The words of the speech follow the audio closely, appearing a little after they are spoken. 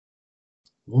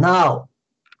Now,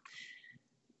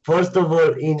 first of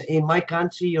all, in my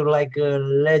country, you're like a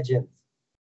legend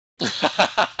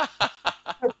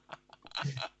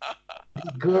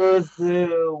because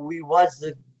we watched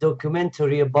the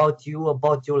documentary about you,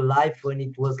 about your life, and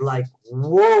it was like,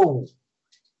 whoa,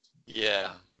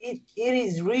 Yeah. it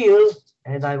is real.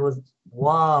 And I was,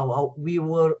 wow, we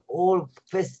were all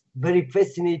very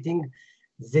fascinating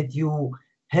that you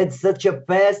had such a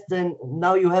past and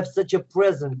now you have such a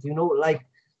present, like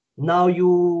now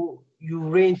you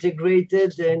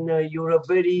reintegrated and you're a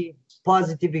very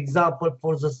positive example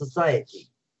for the society.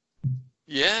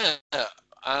 Yeah.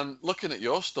 And looking at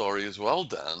your story as well,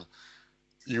 Dan,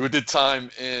 you did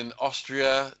time in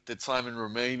Austria, did time in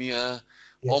Romania,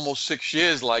 Yes, almost 6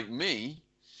 years like me,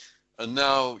 and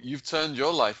now you've turned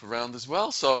your life around as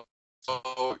well. So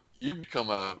you've become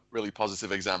a really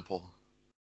positive example.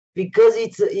 because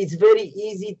it's very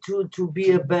easy to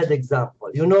be a bad example,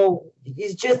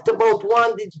 it's just about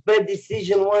one bad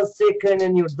decision, 1 second,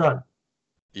 and you're done.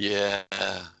 Yeah,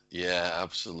 yeah,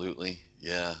 absolutely.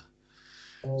 Yeah.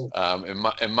 And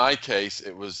In my case,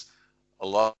 it was a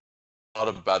lot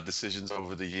of bad decisions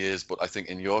over the years, but I think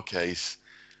in your case,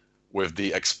 with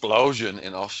the explosion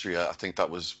in Austria, I think that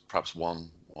was perhaps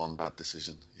one bad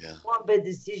decision. Yeah. one bad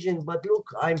decision, but look,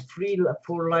 I'm free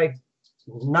for like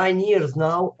 9 years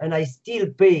now, and I still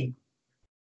pay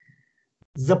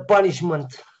the punishment.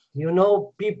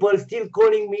 People still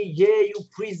calling me, yeah, you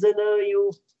prisoner,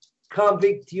 you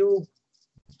convict, you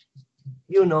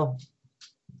know,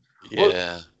 all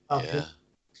Yeah, stuff. yeah.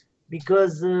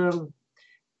 Because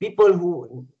people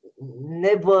who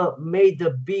never made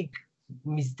a big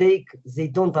mistake, they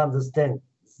don't understand.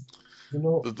 You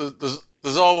know,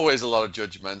 There's always a lot of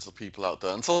judgmental people out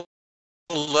there until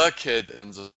their kid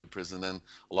ends up in prison, and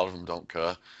a lot of them don't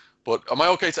care. But am I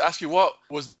okay to ask you what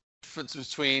was the difference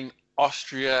between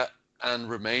Austria and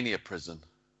Romania prison?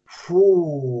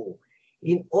 Phew.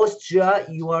 In Austria,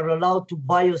 you are allowed to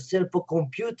buy yourself a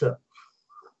computer.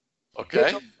 You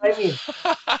Okay. know what I mean?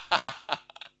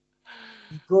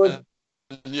 And Because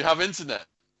you have internet.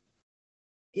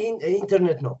 in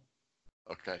internet, no.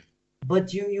 Okay.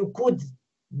 But you could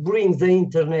bring the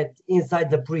internet inside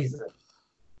the prison.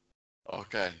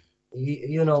 Okay.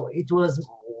 It was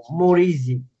more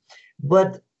easy.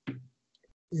 But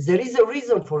there is a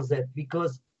reason for that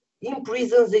because in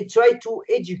prison they try to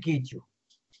educate you.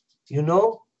 You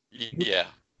know, You- Yeah.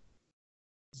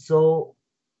 so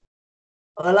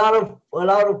a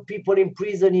lot of people in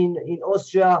prison in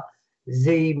Austria,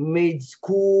 they made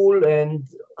school and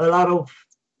a lot of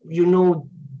you know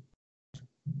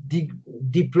di-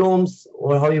 diplomas,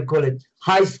 or how you call it,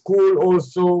 high school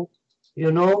also,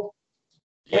 you know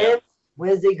Yeah. and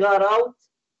when they got out,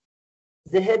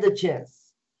 they had a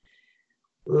chance.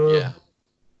 uh, Yeah.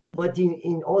 but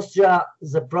in Austria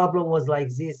the problem was like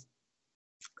this.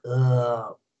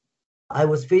 uh, I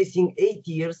was facing 8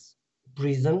 years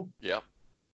prison. Yeah.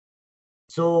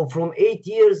 So from 8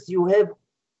 years you have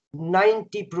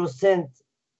 90%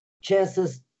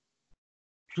 chances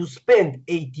to spend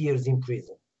 8 years in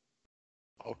prison.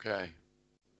 Okay.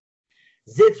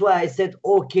 That's why I said,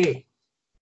 okay,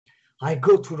 I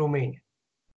go to Romania.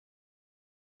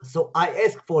 So I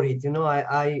asked for it.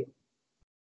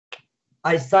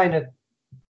 I sign a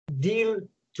deal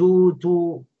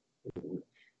to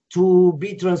to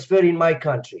be transferred in my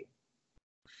country.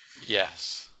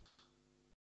 Yes.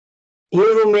 In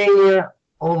Romania,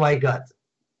 oh my God,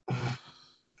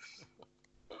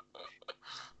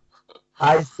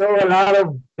 I saw a lot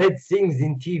of bad things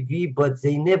in TV, but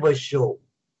they never show.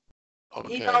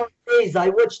 Okay. Nowadays, I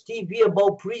watch TV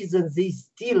about prisons. They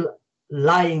still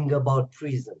lying about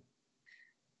prison,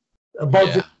 about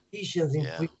the Yeah. conditions in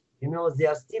Yeah. prison. They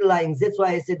are still lying. That's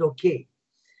why I said, okay,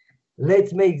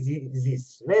 let's make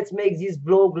this. Let's make this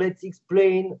blog. Let's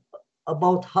explain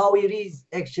about how it is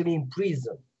actually in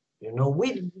prison.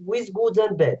 With goods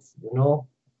and bads.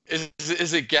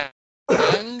 Is it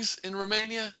gangs in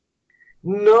Romania?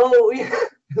 No,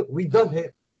 we don't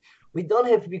have. We don't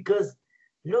have because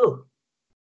look,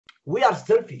 we are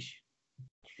selfish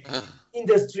in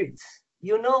the streets. We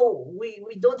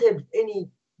don't have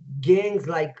any gangs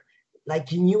like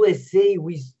in USA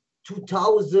with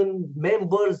 2,000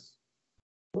 members.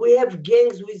 We have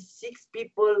gangs with 6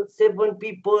 people, 7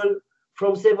 people,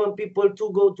 from 7 people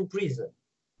to go to prison.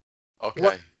 What Okay.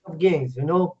 kind of gangs,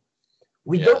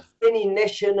 We don't Yeah. have any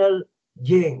national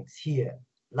gangs here,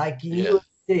 like in Yeah.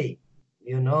 USA,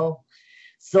 you know.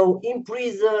 So in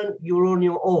prison, you're on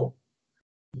your own.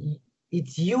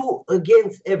 It's you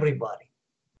against everybody.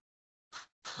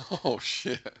 Oh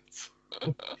shit.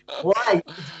 Why?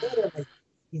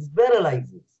 It's better like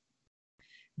this.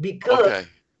 because Okay.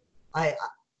 I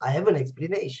I have an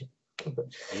explanation.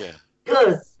 Yeah.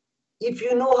 Because if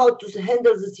you know how to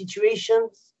handle the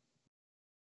situations,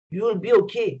 you will be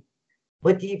okay.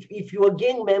 But if you're a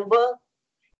gang member,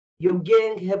 your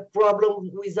gang have problems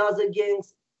with other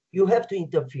gangs, you have to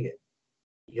interfere,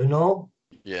 you know?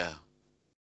 Yeah.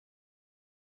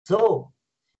 So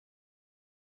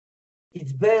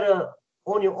it's better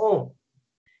on your own.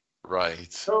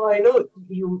 Right. So I know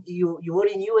you were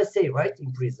in USA, right?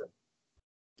 In prison.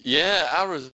 Yeah,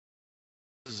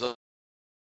 Arizona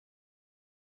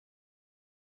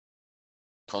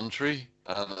country,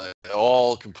 and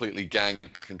all completely gang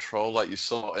control, like you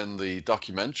saw in the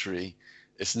documentary.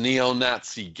 It's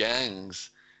neo-Nazi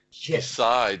gangs Yes.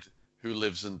 decide who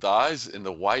lives and dies in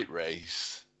the white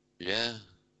race. Yeah.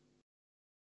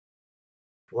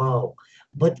 Wow.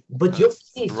 But And your it's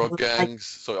case drug was like, gangs.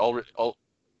 So all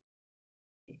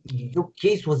your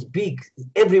case was big.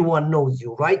 Everyone knows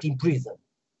you, right? In prison.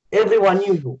 Everyone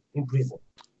knew you in prison.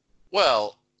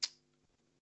 well,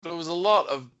 there was a lot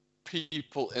of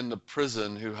people in the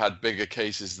prison who had bigger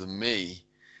cases than me.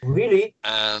 Really?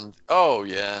 And oh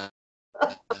yeah,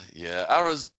 yeah.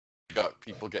 Arizona got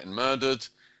people getting murdered.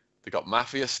 They got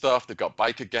mafia stuff. They got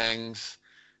biker gangs.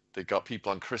 They got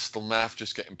people on crystal meth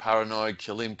just getting paranoid,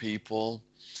 killing people.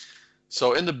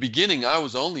 So in the beginning, I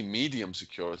was only medium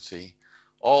security.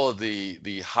 All of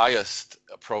the highest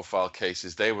profile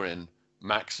cases, they were in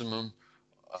maximum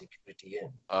Security,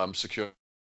 yeah. security.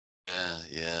 Yeah,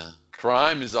 yeah.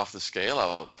 Crime is off the scale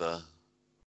out there.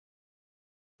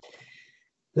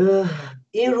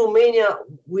 In Romania,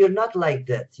 we're not like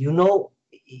that. You know,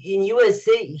 in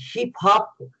USA, hip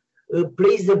hop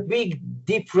plays a big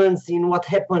difference in what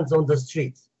happens on the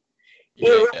streets.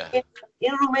 Yeah,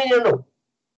 In Romania, no.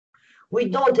 We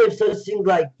don't have such thing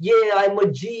like, yeah, I'm a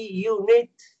G unit.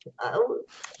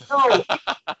 No,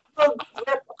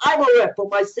 I'm a rapper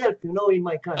myself, you know, in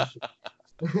my country.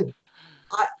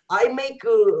 I make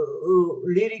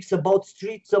lyrics about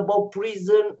streets, about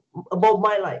prison, about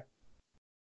my life.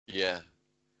 yeah,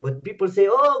 But people say,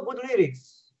 oh, good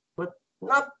lyrics. But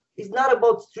not. It's not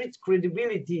about streets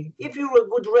credibility. If you're a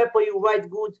good rapper, you write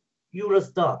good, you're a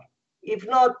star. If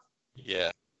not,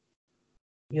 yeah.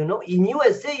 you know, in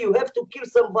USA, you have to kill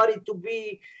somebody to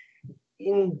be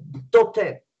in top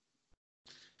 10.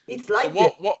 It's So like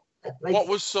that. Like, what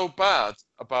was so bad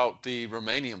about the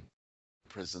Romanian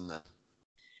prison then?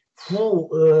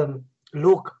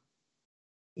 look,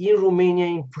 in Romania,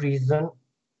 in prison,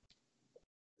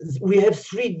 we have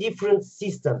three different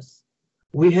systems.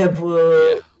 We have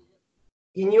Yeah,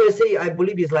 in USA, I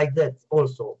believe it's like that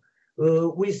also.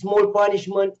 With small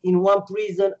punishment in one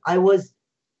prison, I was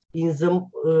in the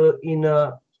in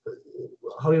a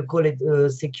how you call it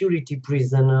security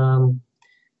prison.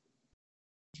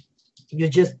 You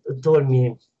just told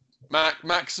me.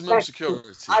 maximum security.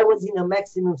 I was in a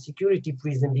maximum security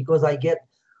prison because I get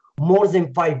more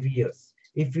than 5 years.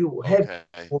 If you have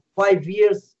Okay. for 5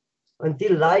 years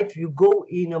until life, you go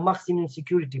in a maximum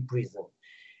security prison,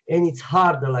 and it's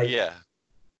hard. Like Yeah,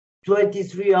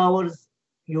 23 hours,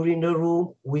 you're in a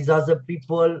room with other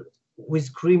people, with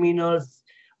criminals.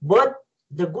 But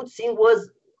the good thing was,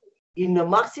 in a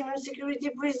maximum security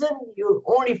prison, you're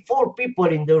only 4 people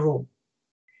in the room.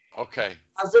 okay.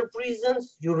 Other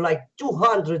prisons, you're like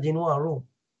 200 in one room.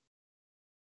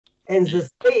 And the So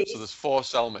there's space 4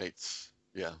 cellmates.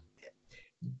 Yeah.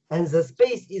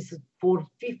 is for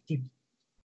 50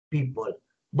 people,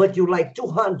 but you're like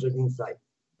 200 inside.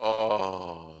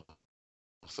 Oh,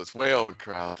 so it's way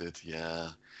overcrowded. Yeah.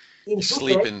 In You're two beds,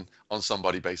 sleeping on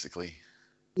somebody basically.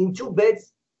 in 2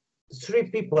 beds, 3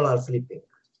 people are sleeping.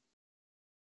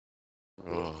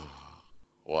 Oh,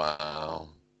 wow.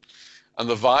 And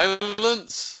the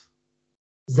violence?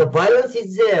 The violence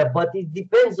is there, but it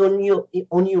depends on you.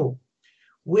 On you.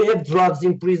 We have drugs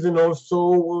in prison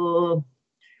also.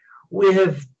 We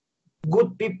have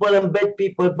good people and bad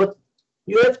people, but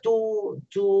you have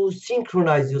to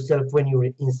synchronize yourself when you're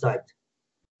inside.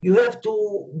 You have to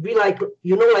be like,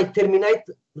 you know, like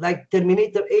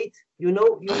Terminator 8. You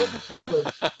know, you have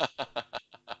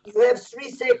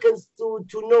 3 seconds to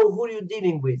know who you're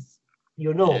dealing with.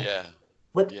 You know, Yeah,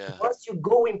 but yeah, once you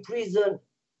go in prison,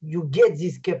 you get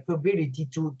this capability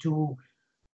to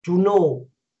know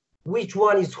which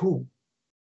one is who.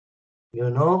 You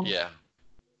know, yeah,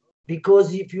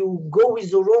 because if you go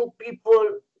with the wrong people,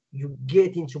 you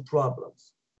get into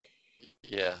problems.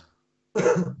 yeah,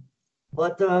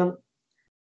 But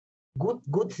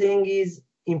good thing is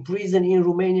in prison in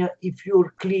Romania, if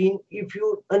you're clean, if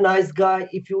you're a nice guy,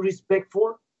 if you're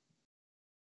respectful,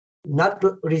 not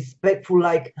respectful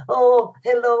like, oh,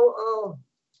 hello, oh,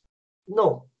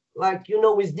 no. like, you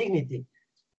know, with dignity,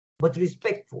 but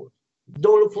respectful.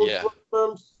 Don't look for Yeah.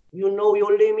 problems. You know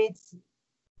your limits.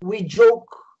 We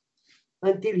joke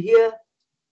until here.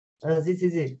 This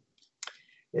is it.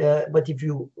 But if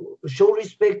you show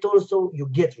respect also, you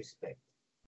get respect.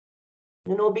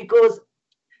 You know, because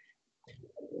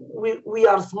we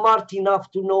are smart enough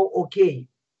to know, okay,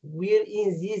 we're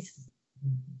in this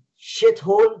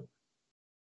shithole,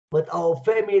 but our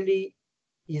family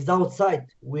is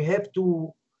outside. We have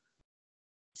to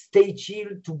stay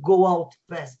chill to go out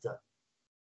faster.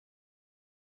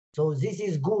 So this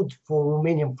is good for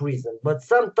Romanian prison. But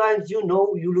sometimes, you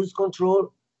know, you lose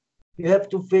control. You have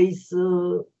to face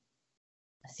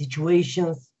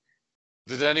situations.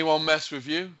 Did anyone mess with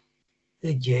you?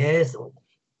 Yes,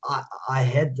 I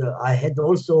had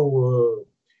also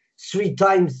 3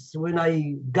 times when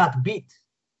I got beat.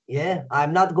 Yeah,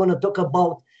 I'm not gonna talk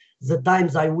about the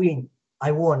times I won,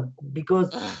 because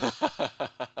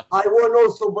I won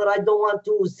also, but I don't want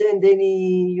to send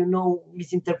any, you know,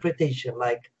 misinterpretation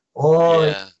like, oh,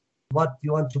 Yeah. what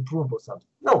you want to prove or something.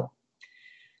 No,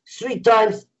 3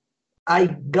 times I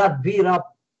got beat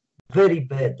up very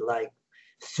bad, like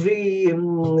three,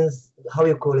 how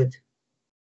you call it?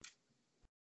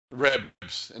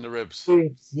 Ribs, in the ribs.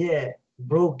 Ribs, yeah,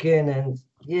 broken, and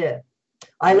yeah.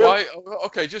 I learned Why?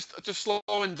 Okay, just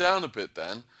slowing down a bit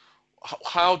then.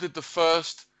 How did the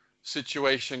first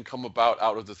situation come about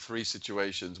out of the 3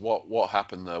 situations? What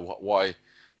happened there? Why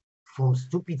from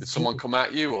stupid did someone things. come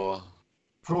at you or?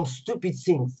 From stupid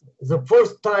things. The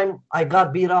first time I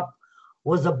got beat up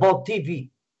was about TV.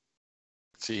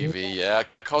 TV, yeah, it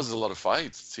causes a lot of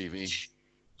fights. TV.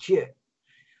 Yeah.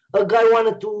 A guy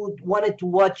wanted to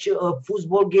watch a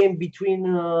football game between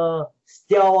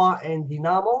Steaua and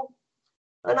Dinamo,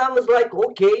 and I was like,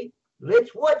 okay,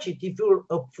 let's watch it. If you're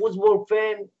a football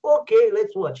fan, okay,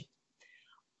 let's watch it.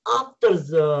 After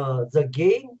the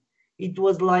game, it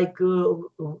was like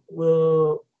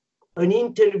an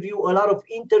interview, a lot of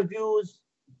interviews,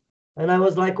 and I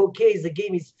was like, okay, the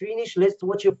game is finished. Let's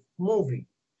watch a movie.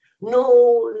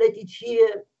 No, let it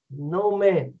here. No,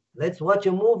 man, let's watch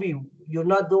a movie. You're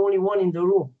not the only one in the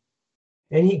room.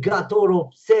 And he got all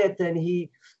upset and he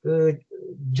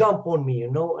jumped on me, you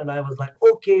know, and I was like,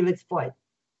 okay, let's fight.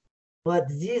 But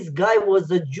this guy was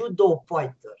a judo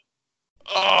fighter.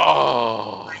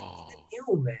 Oh.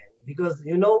 You, man, because,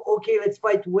 you know, okay, let's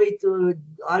fight. Wait,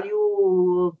 are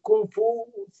you kung fu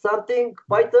something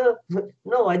fighter?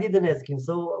 No, I didn't ask him.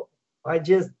 So I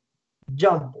just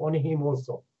jumped on him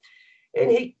also. And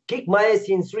he kicked my ass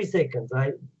in 3 seconds.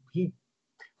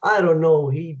 I don't know,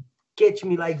 he catch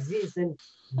me like this and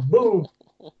boom,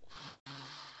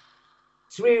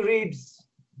 3 ribs,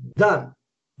 done.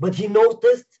 But he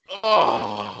noticed,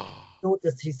 Oh.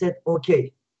 he said,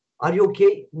 okay, are you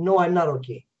okay? No, I'm not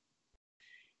okay.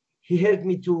 He helped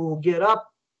me to get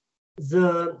up.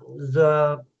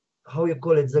 The how you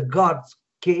call it, the guards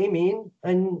came in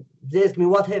and they asked me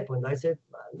what happened. I said,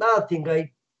 nothing,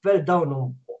 I fell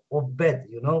down on bed,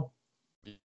 you know.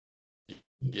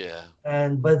 Yeah.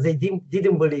 But they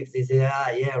didn't believe. They said,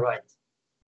 yeah, right.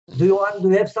 Do you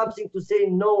have something to say?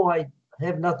 No, I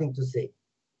have nothing to say.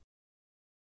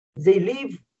 They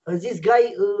leave. This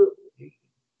guy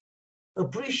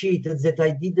appreciated that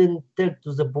I didn't tell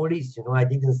to the police, you know, I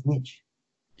didn't snitch.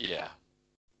 Yeah.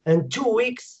 And 2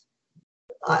 weeks,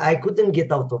 I couldn't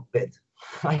get out of bed.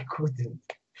 I couldn't.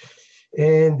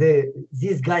 And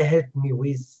this guy helped me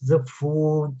with the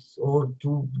food or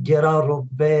to get out of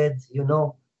bed, you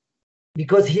know,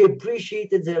 because he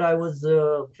appreciated that I was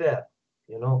fair,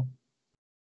 you know.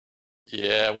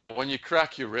 Yeah, when you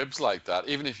crack your ribs like that,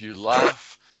 even if you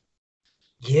laugh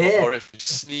Yeah, or if you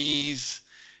sneeze,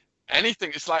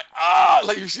 anything, it's like,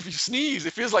 like if you sneeze,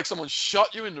 it feels like someone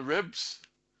shot you in the ribs.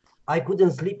 I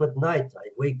couldn't sleep at night. I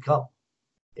wake up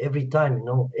every time, you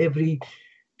know, every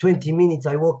 20 minutes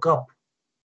I woke up.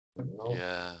 You know?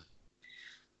 Yeah.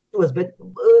 It was bad.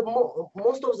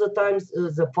 Most of the times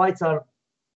the fights are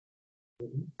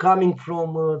coming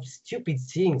from stupid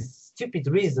things, stupid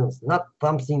reasons, not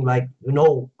something like, you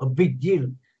know, a big deal.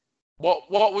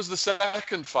 What was the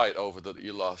second fight over that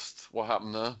you lost? What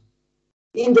happened there?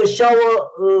 In the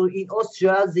shower in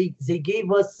Austria, they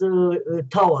gave us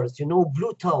towers, you know,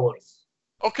 blue towers.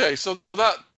 Okay, so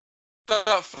that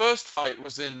first fight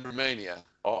was in Romania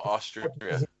or Austria.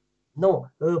 No,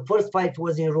 first fight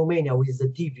was in Romania with the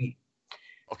TV.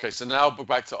 Okay, so now we're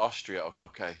back to Austria.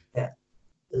 Okay. Yeah.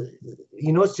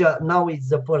 In Austria, now it's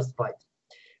the first fight.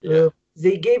 Yeah.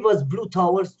 They gave us blue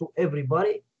towers to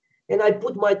everybody, and I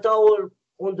put my tower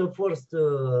on the first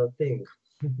thing.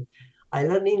 I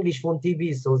learned English from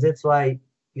TV, so that's why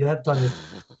you have to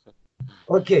understand.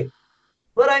 Okay,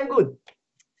 but I'm good.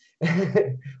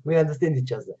 We understand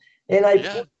each other. And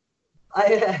Yeah.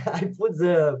 I put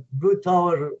the blue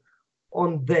towel on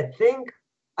that thing.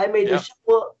 I made a Yeah.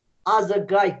 shower. Other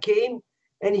guy came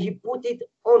and he put it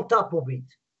on top of it.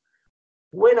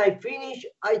 When I finished,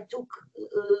 I took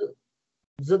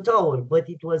the towel, but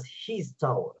it was his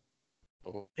towel.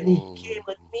 And he came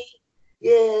at me,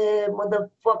 yeah,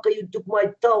 motherfucker, you took my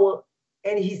towel,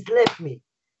 and he slapped me.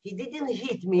 He didn't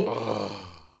hit me. If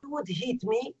he would hit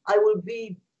me, I will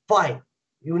be fine.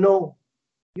 You know,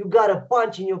 you got a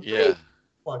punch in your Yeah. face,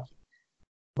 punch.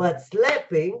 But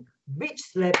slapping, bitch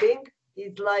slapping,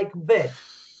 is like bad.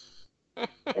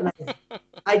 And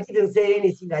I didn't say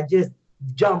anything. I just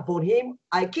jump on him.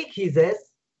 I kick his ass.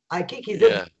 I kick his ass.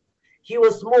 Yeah. He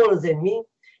was smaller than me,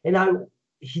 and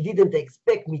he didn't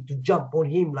expect me to jump on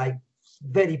him like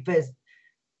very fast,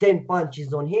 10 punches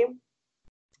on him.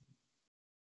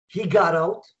 He got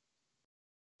out.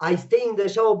 I stay in the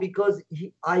shower because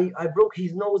I broke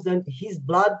his nose and his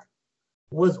blood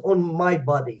was on my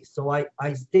body. So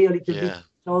I stay a little bit in the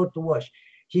shower to wash.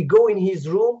 He go in his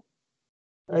room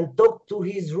and talk to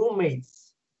his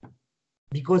roommates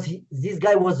because this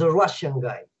guy was a Russian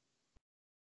guy.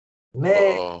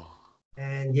 Man,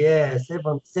 and yeah,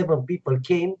 seven people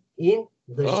came in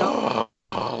the shower.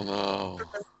 Oh no.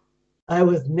 I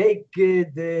was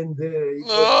naked and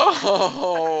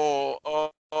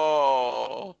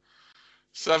oh.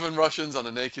 7 Russians on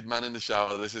a naked man in the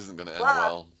shower. This isn't going to end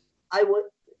well.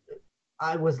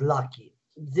 I was lucky.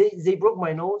 They broke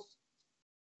my nose,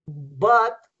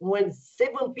 but when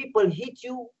 7 people hit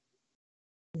you,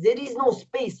 there is no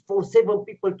space for 7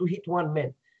 people to hit one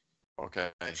man.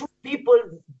 Okay. 2 people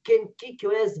can kick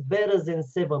your ass better than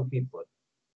 7 people.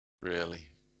 Really?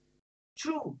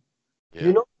 True. Yeah.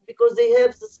 You know, because they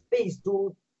have the space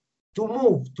to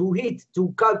move, to hit,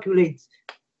 to calculate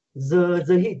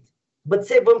the hit. But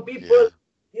 7 people,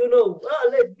 you know,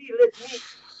 let me.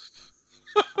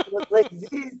 Like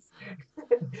this.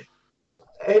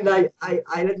 And I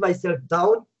let myself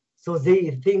down, so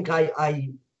they think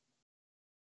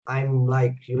I'm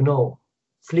like, you know,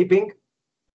 sleeping.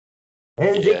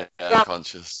 And they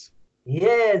unconscious.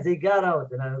 Yeah, they got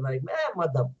out, and I was like, man,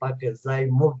 motherfuckers,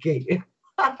 I'm okay.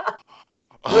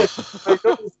 My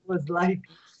nose was like,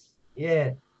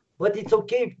 yeah, but it's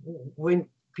okay when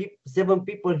 7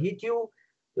 people hit you.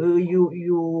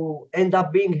 You end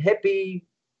up being happy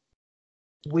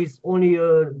with only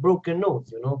a broken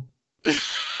nose, you know.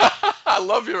 I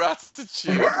love your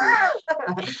attitude. I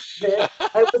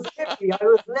was happy. I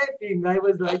was laughing. I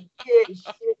was like, yeah,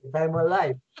 shit, I'm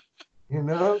alive. You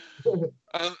know.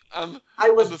 I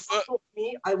was proud of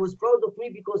me. I was proud of me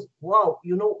because wow,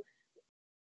 you know,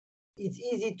 it's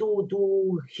easy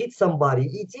to hit somebody.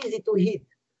 It's easy to hit,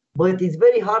 but it's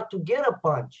very hard to get a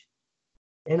punch.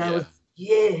 And I was,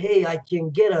 hey, I can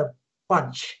get a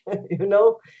punch, you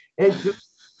know, and to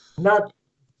not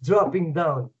dropping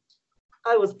down.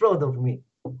 I was proud of me.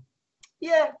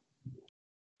 Yeah.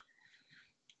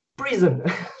 Prison.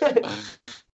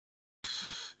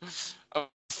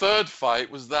 Third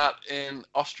fight, was that in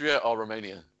Austria or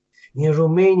Romania? In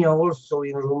Romania also,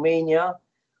 with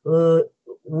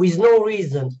no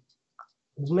reason.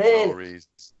 Man, no reason.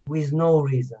 With no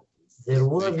reason. There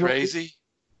was he crazy?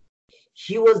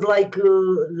 He was like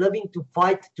loving to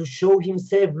fight, to show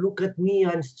himself, look at me,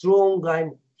 I'm strong.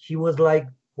 He was like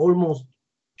almost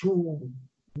 2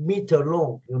 meters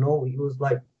long, you know. He was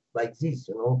like this,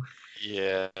 you know.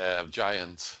 Yeah,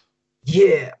 giant.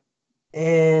 Yeah.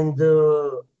 And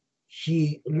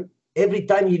every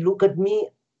time he looked at me,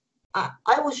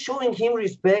 I was showing him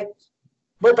respect,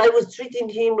 but I was treating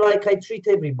him like I treat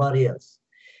everybody else.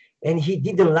 And he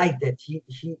didn't like that.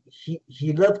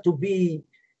 He loved to be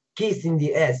kissed in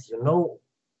the ass, you know.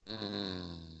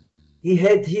 He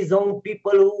had his own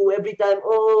people who every time,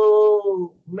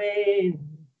 oh man,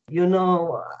 you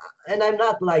know. And I'm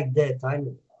not like that.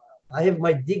 I have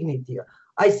my dignity.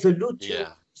 I salute you,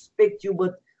 respect you,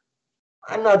 but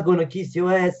I'm not gonna kiss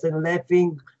your ass and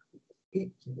laughing,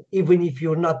 even if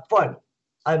you're not funny.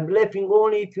 I'm laughing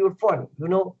only if you're funny, you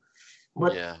know.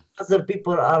 But other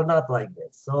people are not like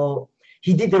that. So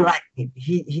he didn't like me.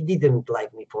 He didn't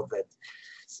like me for that.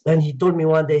 And he told me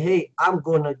one day, hey, I'm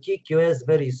gonna kick your ass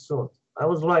very soon. I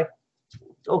was like,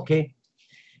 okay.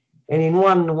 And in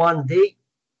one day,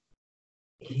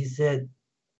 he said,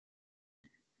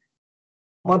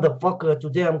 motherfucker,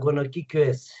 today I'm gonna kick your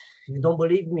ass. You don't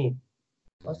believe me?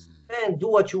 I said, man, do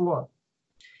what you want.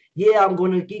 Yeah, I'm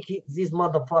gonna kick this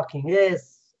motherfucking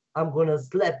ass. I'm gonna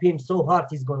slap him so hard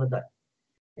he's gonna die.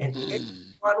 And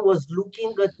everyone was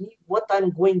looking at me what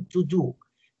I'm going to do,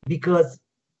 because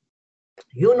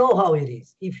You know how it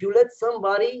is. If you let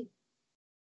somebody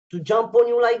to jump on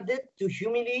you like that, to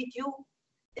humiliate you,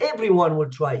 everyone will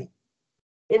try it.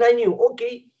 And I knew,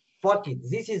 okay, fuck it.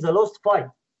 This is a lost fight,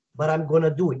 but I'm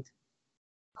gonna do it.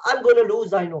 I'm gonna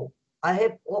lose, I know.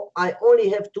 I only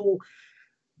have to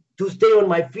stay on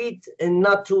my feet and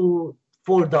not to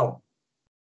fall down.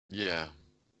 Yeah.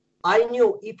 I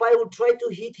knew if I would try to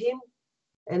hit him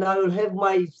and I will have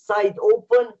my side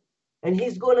open and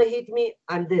he's gonna hit me,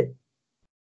 I'm dead.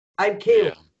 I'm KO.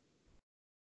 Yeah.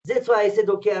 That's why I said,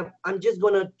 okay, I'm just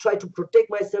gonna try to protect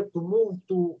myself, to move,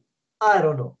 to, I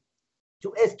don't know,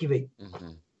 to escalate.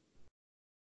 Hmm.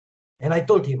 And I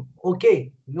told him,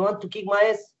 okay, you want to kick my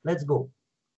ass? Let's go.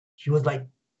 He was like,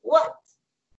 what?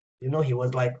 You know, he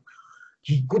was like,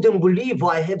 he couldn't believe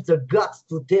I have the guts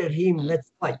to tell him,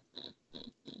 let's fight.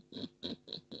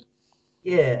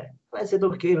 Yeah. I said,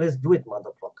 okay, let's do it,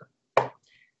 motherfucker.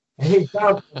 And he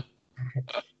jumped.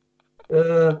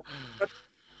 Uh,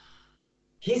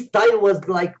 his style was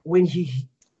like when he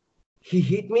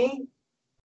hit me,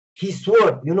 he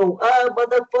swore, you know,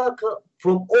 motherfucker,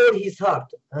 from all his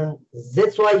heart. And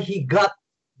that's why he got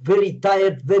very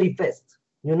tired very fast,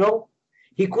 you know?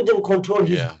 He couldn't control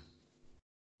his. Yeah.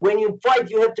 When you fight,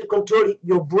 you have to control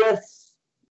your breath,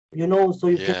 you know, so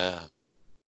you can Yeah.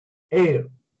 air.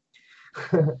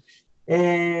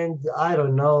 And I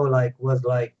don't know, like, was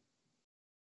like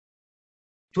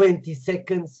 20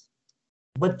 seconds.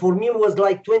 But for me, it was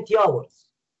like 20 hours.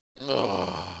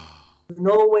 Oh. You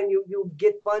know, when you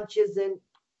get punches and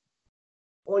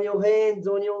on your hands,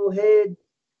 on your head,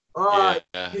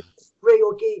 Yeah. you just pray,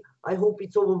 okay, I hope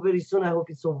it's over very soon. I hope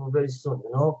it's over very soon,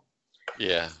 you know?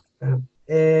 Yeah.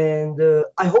 And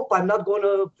I hope I'm not going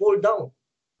to fall down,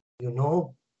 you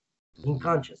know,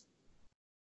 unconscious.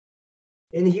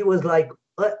 And he was like,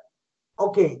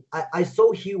 okay, I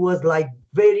saw he was like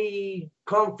very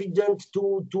confident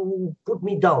to put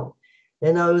me down.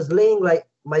 And I was laying like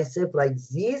myself like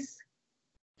this,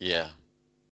 Yeah.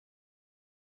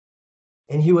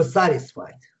 and he was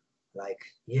satisfied. Like,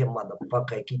 yeah,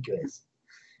 motherfucker, I kick your ass.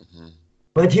 Hmm.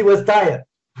 But he was tired,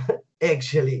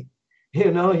 actually.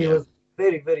 You know, he Yeah. was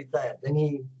very, very tired. And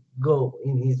he go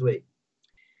in his way.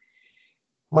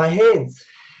 My hands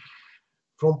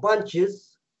from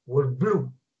punches were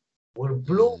blue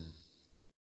Mm.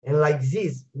 and like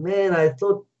this. Man, I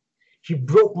thought he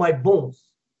broke my bones.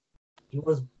 He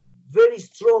was very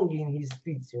strong in his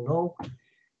feet, you know.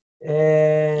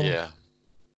 And Yeah.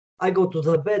 I go to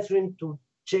the bathroom to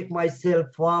check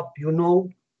myself up, you know,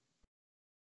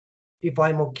 if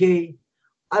I'm okay.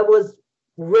 I was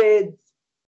red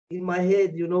in my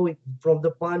head, you know, from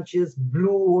the punches,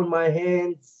 blue on my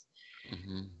hands,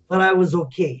 Hmm. but I was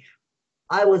okay.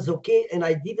 I was okay and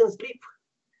I didn't sleep.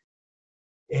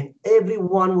 And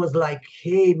everyone was like,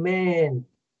 hey, man,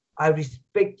 I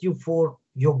respect you for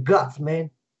your guts, man.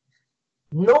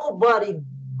 Nobody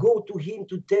go to him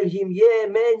to tell him, yeah,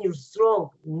 man, you're strong.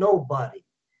 Nobody.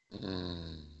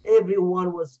 Mm.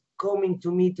 Everyone was coming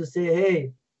to me to say,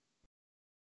 hey,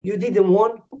 you didn't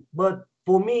won, but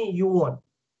for me, you won.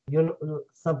 You know,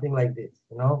 something like this,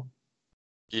 you know.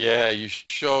 Yeah, you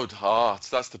showed heart.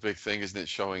 That's the big thing, isn't it?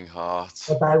 Showing heart.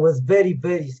 But I was very,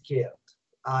 very scared.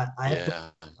 I have to, Yeah.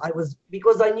 I was,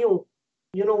 because I knew,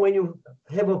 you know, when you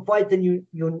have a fight and you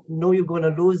know you're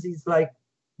gonna lose, it's like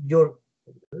your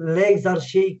legs are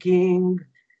shaking,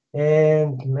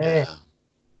 and man, Yeah.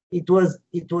 it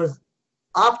was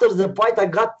after the fight I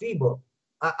got fever.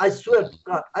 I swear to Hmm.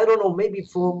 God, I don't know, maybe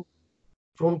from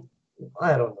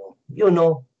I don't know, you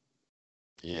know,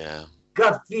 Yeah.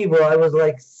 got fever. I was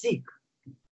like sick,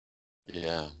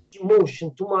 Yeah.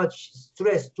 emotion, too much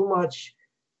stress, too much.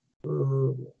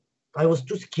 Uh, I was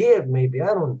too scared, maybe,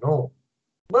 I don't know,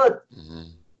 but Hmm.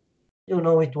 you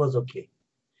know, it was okay.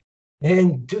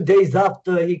 And 2 days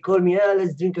after, he called me, yeah,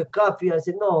 let's drink a coffee. I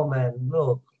said, no, man,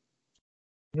 look,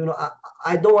 you know,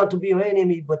 I don't want to be your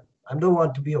enemy, but I don't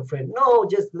want to be your friend. No,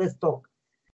 just let's talk.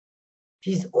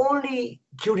 His only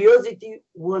curiosity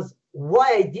was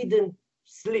why I didn't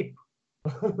sleep.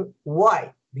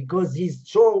 Why? Because he's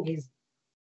strong.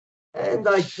 And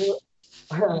I told,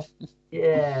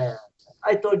 yeah,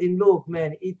 I told him, look,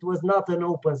 man, it was not an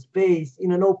open space.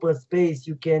 In an open space,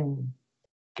 you can,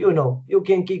 you know, you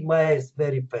can kick my ass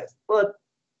very fast. But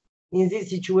in this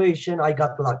situation, I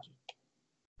got lucky.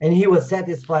 And he was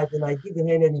satisfied, and I didn't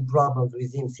have any problems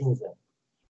with him since then.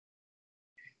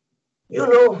 You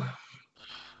know,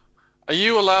 Are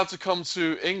you allowed to come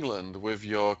to England with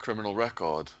your criminal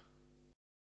record?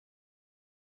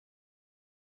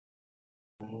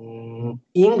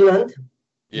 England,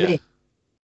 Yeah.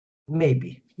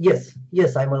 maybe. Yes,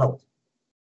 I'm allowed.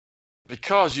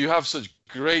 because you have such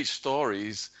great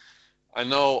stories. I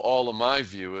know all of my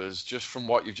viewers, just from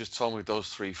what you've just told me with those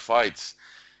 3 fights,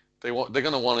 they're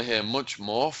going to want to hear much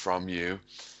more from you.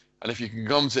 And if you can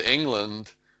come to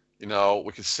England, you know,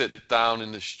 we could sit down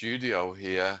in the studio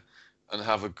here and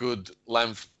have a good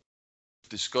length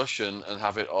discussion and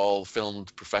have it all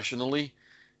filmed professionally.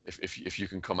 If you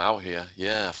can come out here,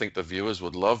 yeah, I think the viewers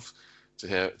would love to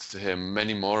hear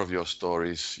many more of your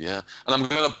stories. Yeah, and I'm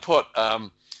going to put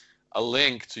a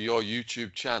link to your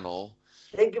YouTube channel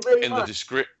Thank you very in the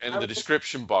much.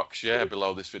 description box, yeah,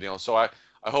 below this video. So I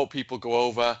hope people go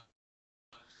over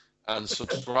and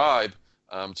subscribe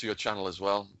to your channel as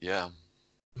well. Yeah.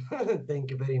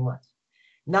 Thank you very much.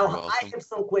 Now You're I welcome. have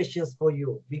some questions for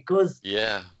you because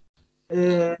Yeah.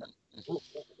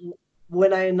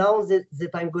 when I announced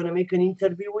that I'm going to make an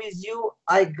interview with you,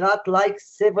 I got like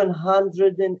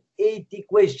 780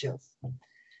 questions.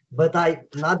 But I'm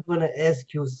not going to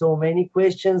ask you so many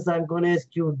questions. I'm going to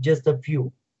ask you just a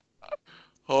few.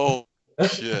 Oh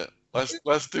shit.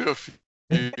 Let's do a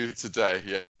few today.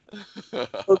 Yeah.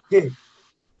 Okay.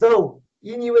 So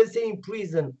in USA in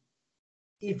prison,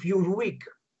 if you're weak,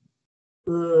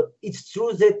 it's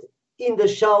true that in the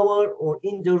shower or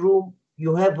in the room,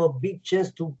 you have a big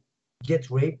chance to get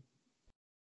raped.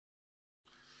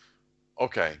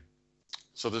 Okay.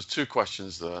 So there's 2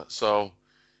 questions there. So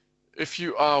if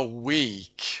you are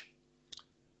weak,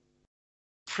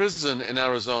 prison in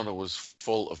Arizona was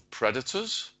full of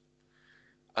predators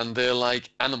and they're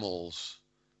like animals.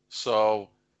 So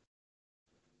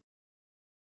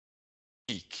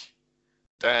weak,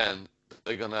 then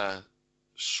they're gonna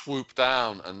swoop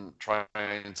down and try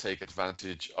and take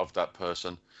advantage of that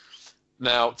person.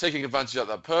 Now, taking advantage of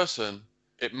that person,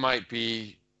 it might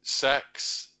be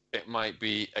sex, it might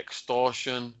be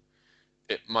extortion,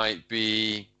 it might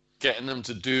be getting them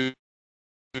to do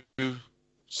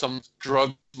some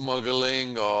drug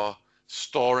smuggling or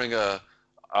storing a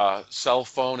cell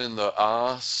phone in the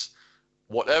arse,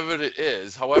 whatever it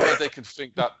is, however they can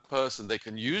think that person, they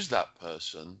can use that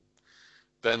person,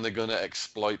 then they're going to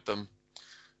exploit them.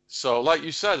 So, like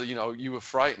you said, you know, you were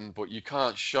frightened, but you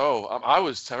can't show. I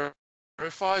was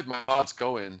terrified, my heart's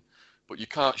going, but you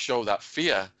can't show that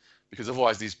fear because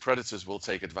otherwise these predators will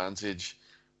take advantage.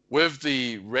 With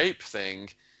the rape thing,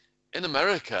 in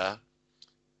America,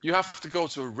 you have to go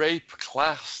to a rape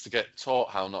class to get taught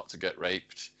how not to get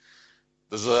raped.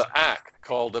 There's an act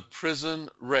called the Prison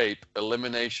Rape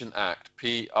Elimination Act,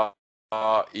 PREA,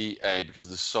 because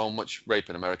there's so much rape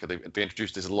in America. They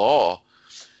introduced this law,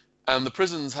 and the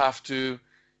prisons have to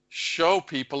show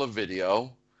people a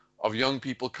video of young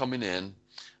people coming in, and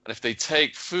if they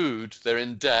take food, they're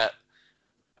in debt,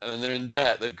 and then they're in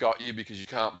debt, they've got you because you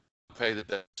can't pay the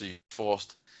debt, so you're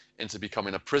forced into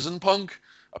becoming a prison punk,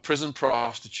 a prison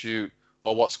prostitute,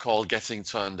 or what's called getting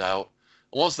turned out.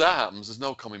 And once that happens, there's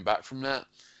no coming back from that.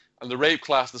 And the rape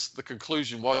class, the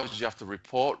conclusion was you have to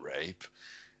report rape.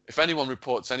 If anyone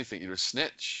reports anything, you're a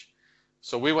snitch.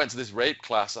 So we went to this rape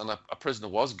class, and a prisoner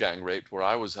was gang raped where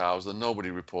I was housed, and nobody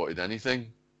reported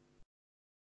anything.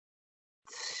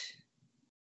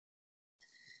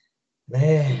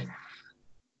 Man,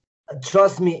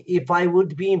 trust me, if I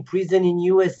would be in prison in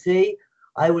USA,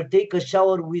 I would take a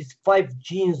shower with 5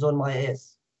 jeans on my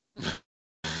ass.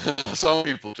 Some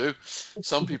people do.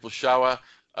 Some people shower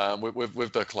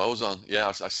with their clothes on. Yeah,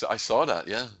 I saw that.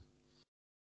 Yeah.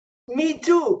 Me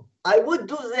too. I would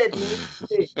do that in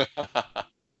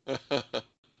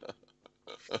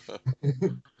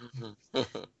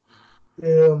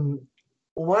USA.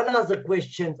 One other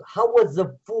question: how was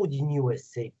the food in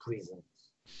USA prisons?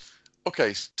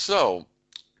 Okay, so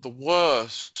the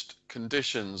worst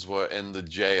conditions were in the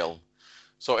jail.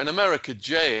 So in America,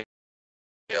 jail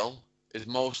is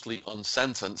mostly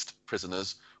unsentenced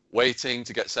prisoners waiting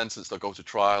to get sentenced or go to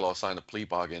trial or sign a plea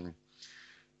bargain.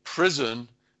 Prison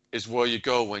is where you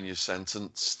go when you're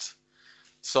sentenced.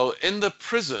 So in the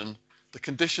prison, the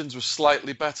conditions were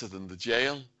slightly better than the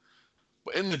jail.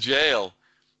 But in the jail,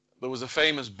 there was a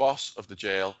famous boss of the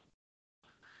jail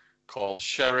called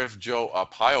Sheriff Joe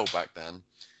Arpaio back then,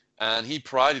 and he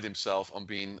prided himself on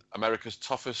being America's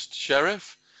toughest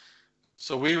sheriff.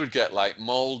 So we would get like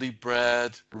moldy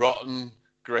bread, rotten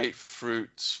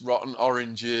grapefruits, rotten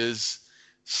oranges,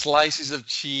 slices of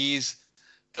cheese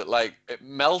that like it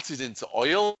melted into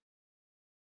oil.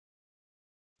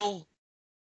 Oh,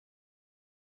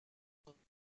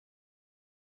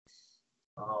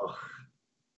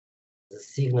 the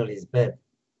signal is bad.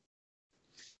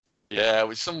 Yeah,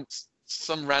 with some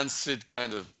rancid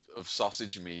kind of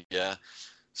sausage meat, yeah.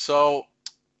 So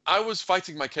I was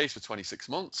fighting my case for 26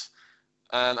 months,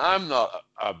 and I'm not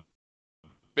a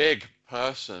big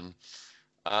person.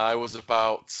 I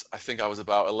think I was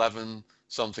about 11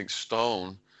 something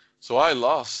stone. So I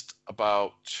lost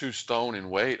about 2 stone in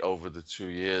weight over the 2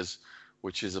 years,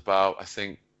 which is about, I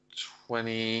think,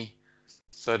 20,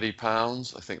 30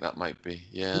 pounds. I think that might be.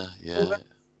 Yeah, yeah.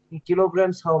 In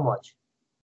kilograms, how much?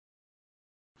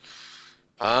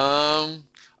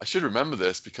 I should remember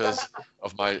this because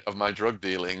of my drug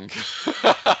dealing.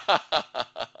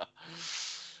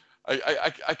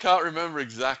 I can't remember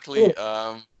exactly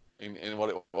in what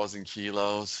it was in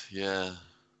kilos. Yeah.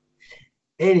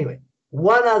 Anyway,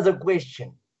 one other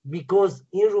question, because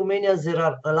in Romania there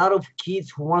are a lot of kids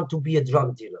who want to be a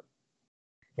drug dealer,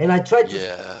 and I try to.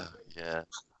 Yeah, yeah.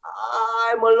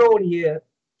 I'm alone here.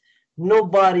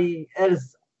 Nobody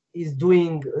else is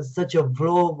doing such a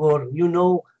vlog, or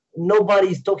nobody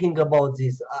is talking about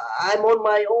this. I'm on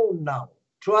my own now,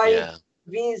 trying to Yeah.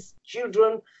 convince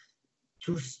children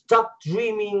to stop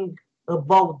dreaming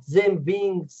about them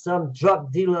being some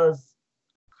drug dealers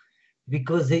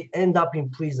because they end up in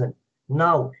prison.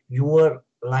 Now you were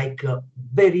like a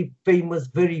very famous,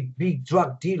 very big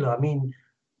drug dealer. I mean,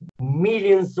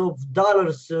 millions of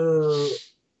dollars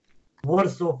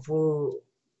worth of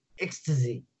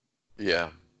ecstasy. Yeah.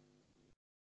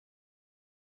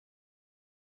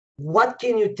 What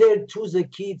can you tell to the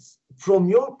kids from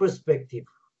your perspective?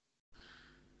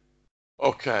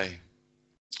 Okay.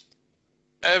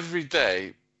 Every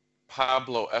day,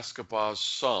 Pablo Escobar's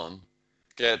son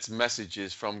gets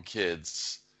messages from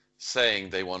kids saying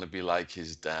they want to be like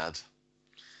his dad.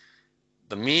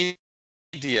 The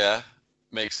media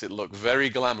makes it look very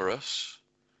glamorous,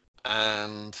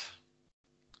 and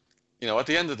at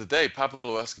the end of the day,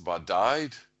 Pablo Escobar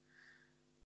died.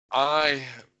 I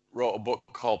wrote a book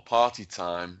called Party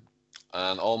Time,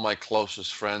 and all my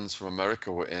closest friends from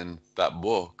America were in that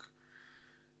book,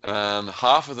 and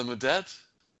half of them are dead.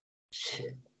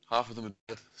 Half of them are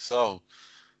dead. So,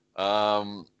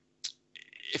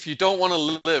 if you don't want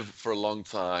to live for a long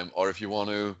time, or if you want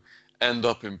to end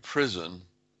up in prison,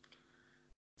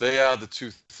 they are the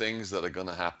two things that are going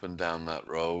to happen down that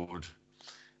road.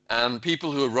 And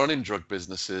people who are running drug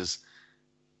businesses,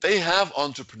 they have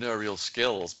entrepreneurial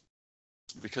skills,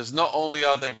 because not only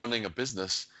are they running a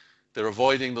business, they're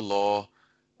avoiding the law,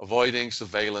 avoiding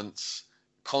surveillance,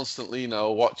 constantly,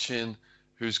 watching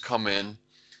who's come in.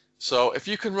 So if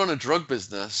you can run a drug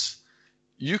business,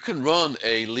 you can run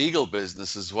a legal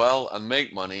business as well and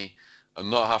make money and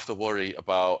not have to worry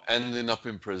about ending up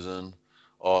in prison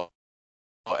or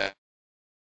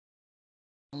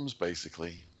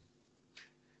basically.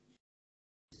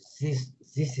 This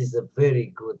is a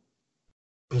very good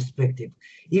perspective.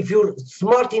 If you're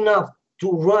smart enough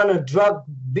to run a drug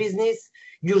business,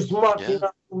 you're smart Yeah.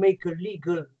 enough to make a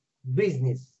legal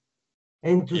business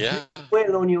and to Yeah. sleep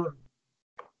well on your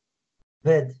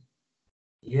bed.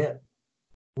 Yeah.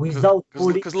 Without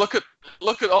police. Because look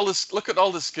at all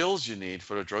the skills you need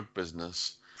for a drug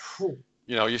business.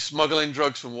 You're smuggling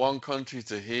drugs from one country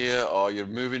to here, or you're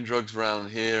moving drugs around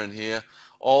here and here.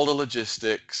 All the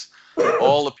logistics,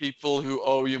 all the people who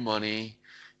owe you money,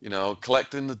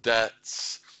 collecting the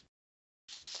debts,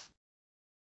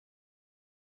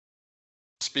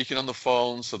 speaking on the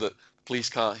phone so that the police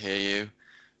can't hear you.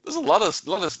 There's a lot of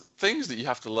things that you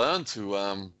have to learn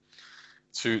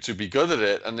to be good at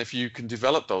it. And if you can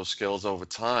develop those skills over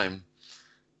time,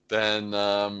 then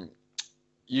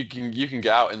you can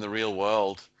get out in the real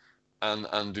world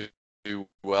and do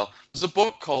well. There's a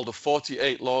book called The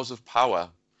 48 Laws of Power.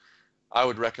 I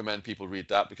would recommend people read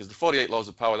that, because the 48 Laws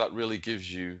of Power, that really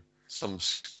gives you some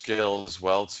skills as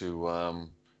well to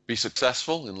be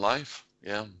successful in life.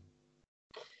 Yeah.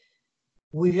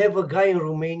 We have a guy in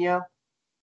Romania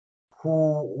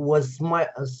who was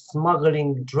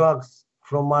smuggling drugs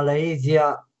from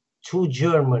Malaysia to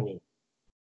Germany,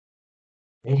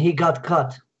 and he got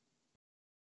caught.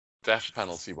 Death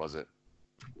penalty, was it?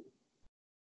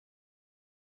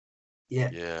 Yeah.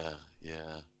 Yeah,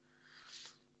 yeah.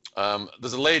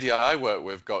 There's a lady I work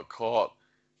with got caught.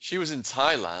 She was in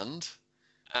Thailand,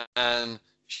 and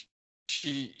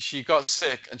she got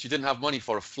sick and she didn't have money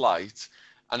for a flight.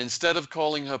 And instead of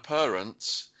calling her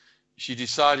parents, she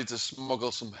decided to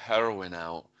smuggle some heroin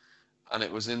out. And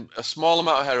it was in a small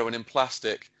amount of heroin in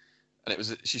plastic,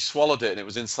 and she swallowed it, and it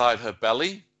was inside her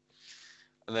belly.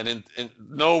 And then in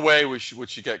no way would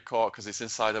she get caught, because it's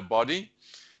inside her body.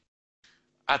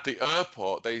 At the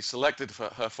airport, they selected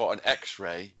her for an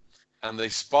X-ray, and they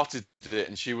spotted it,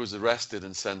 and she was arrested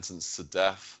and sentenced to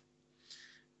death.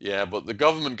 Yeah, but the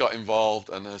government got involved,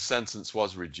 and her sentence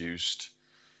was reduced.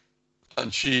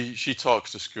 And she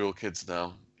talks to school kids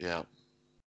now. Yeah.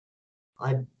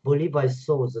 I believe I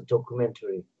saw the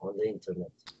documentary on the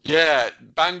internet. Yeah,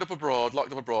 Banged Up Abroad,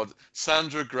 Locked Up Abroad.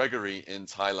 Sandra Gregory in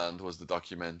Thailand was the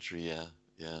documentary. Yeah,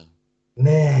 yeah.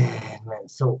 Man.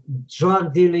 So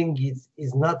drug dealing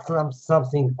is not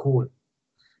something cool,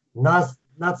 not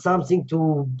something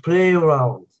to play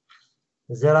around.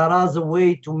 There are other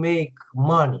way to make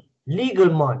money, legal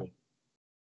money.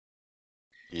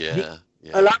 Yeah, A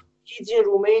yeah. lot of kids in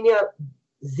Romania,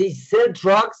 they sell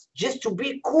drugs just to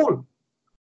be cool,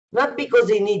 not because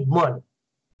they need money.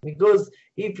 Because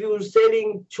if you're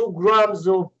selling 2 grams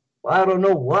of I don't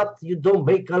know what, you don't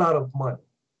make a lot of money.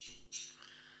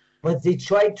 But they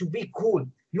try to be cool.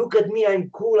 Look at me, I'm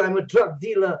cool, I'm a drug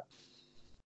dealer.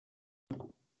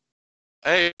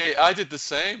 Hey, I did the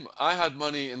same. I had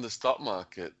money in the stock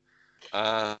market,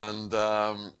 and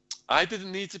I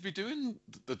didn't need to be doing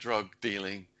the drug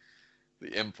dealing,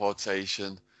 the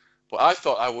importation. But I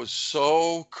thought I was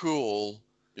so cool,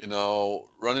 you know,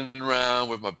 running around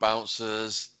with my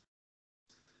bouncers,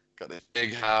 got a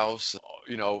big house,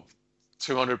 you know,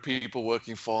 200 people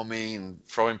working for me and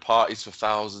throwing parties for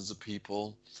thousands of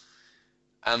people.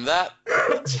 And that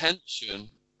attention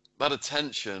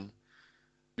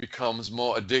becomes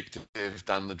more addictive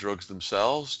than the drugs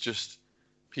themselves. Just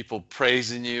people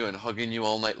praising you and hugging you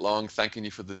all night long, thanking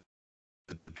you for the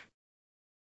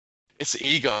it's the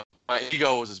ego. My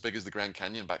ego was as big as the Grand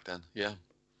Canyon back then. Yeah.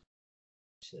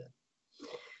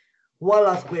 One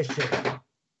last question.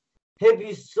 Have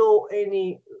you saw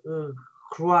any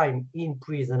crime in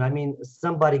prison? I mean,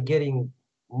 somebody getting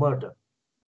murdered.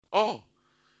 Oh,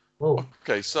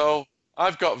 okay. So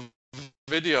I've got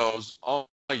videos on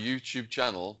my YouTube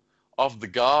channel of the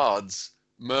guards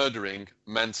murdering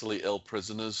mentally ill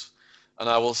prisoners, and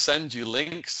I will send you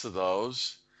links to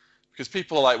those because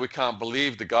people are like, we can't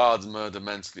believe the guards murder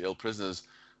mentally ill prisoners.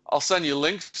 I'll send you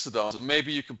links to those.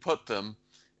 Maybe you can put them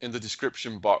in the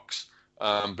description box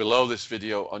below this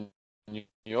video on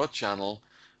your channel,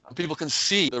 and people can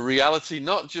see the reality,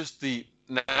 not just the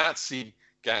Nazi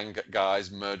gang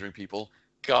guys murdering people,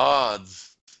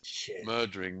 guards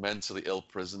murdering mentally ill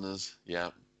prisoners.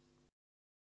 Yeah.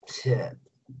 Shit.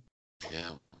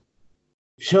 Yeah.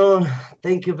 Sean,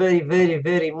 thank you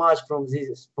very much for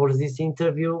this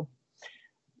interview.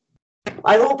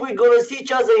 I hope we're gonna see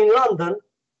each other in London.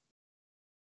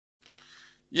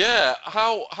 Yeah.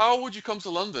 How would you come to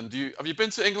London? Have you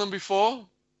been to England before?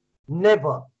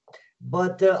 Never.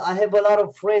 But I have a lot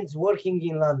of friends working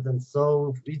in London,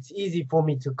 so it's easy for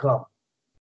me to come.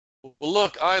 Well,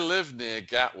 look, I live near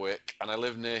Gatwick and I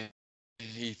live near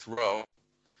Heathrow.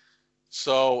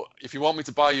 So if you want me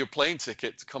to buy you a plane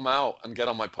ticket to come out and get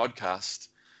on my podcast,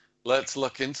 let's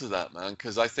look into that, man,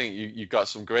 because I think you've got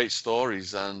some great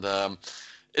stories. And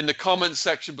in the comments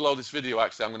section below this video,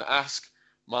 actually, I'm going to ask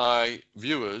my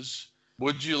viewers,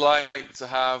 would you like to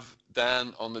have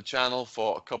Dan on the channel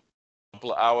for a couple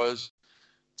of hours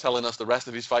telling us the rest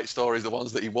of his fight stories, the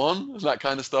ones that he won, and that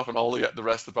kind of stuff, and all the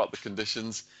rest about the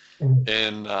conditions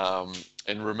in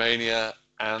Romania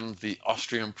and the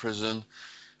Austrian prison?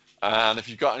 And if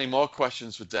you've got any more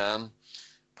questions for Dan,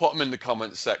 put them in the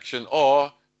comments section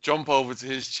or jump over to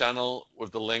his channel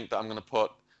with the link that I'm going to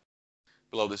put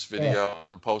below this video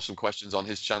and post some questions on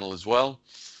his channel as well.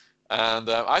 And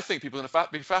I think people are going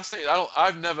to be fascinated.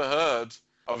 I've never heard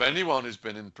of anyone who's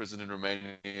been in prison in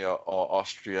Romania or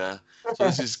Austria. So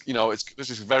this is, you know, this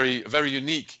is a very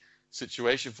unique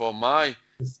situation for my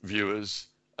viewers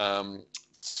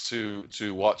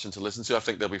to watch and to listen to. I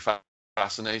think they'll be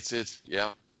fascinated.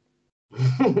 Yeah.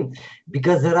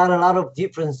 Because there are a lot of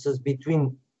differences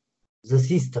between the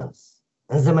systems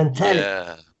and the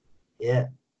mentality. Yeah,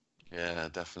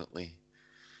 definitely.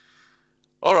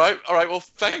 All right. Well,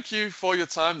 thank you for your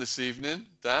time this evening,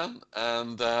 Dan.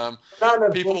 And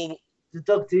people to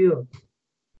talk to you.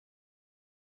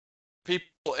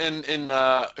 People in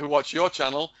who watch your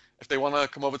channel, if they want to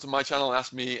come over to my channel and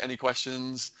ask me any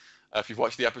questions, if you've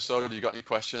watched the episode or you've got any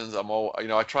questions, I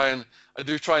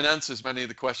do try and answer as many of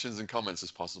the questions and comments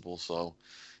as possible. So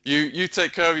you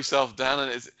take care of yourself, Dan,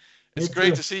 and it's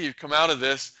great to see you come out of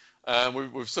this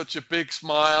with such a big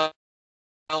smile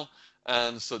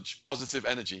and such positive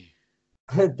energy.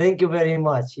 Thank you very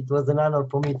much. It was an honor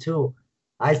for me too.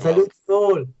 I salute you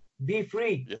all. Be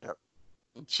free. Yeah.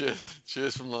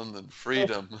 Cheers from London.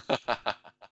 Freedom.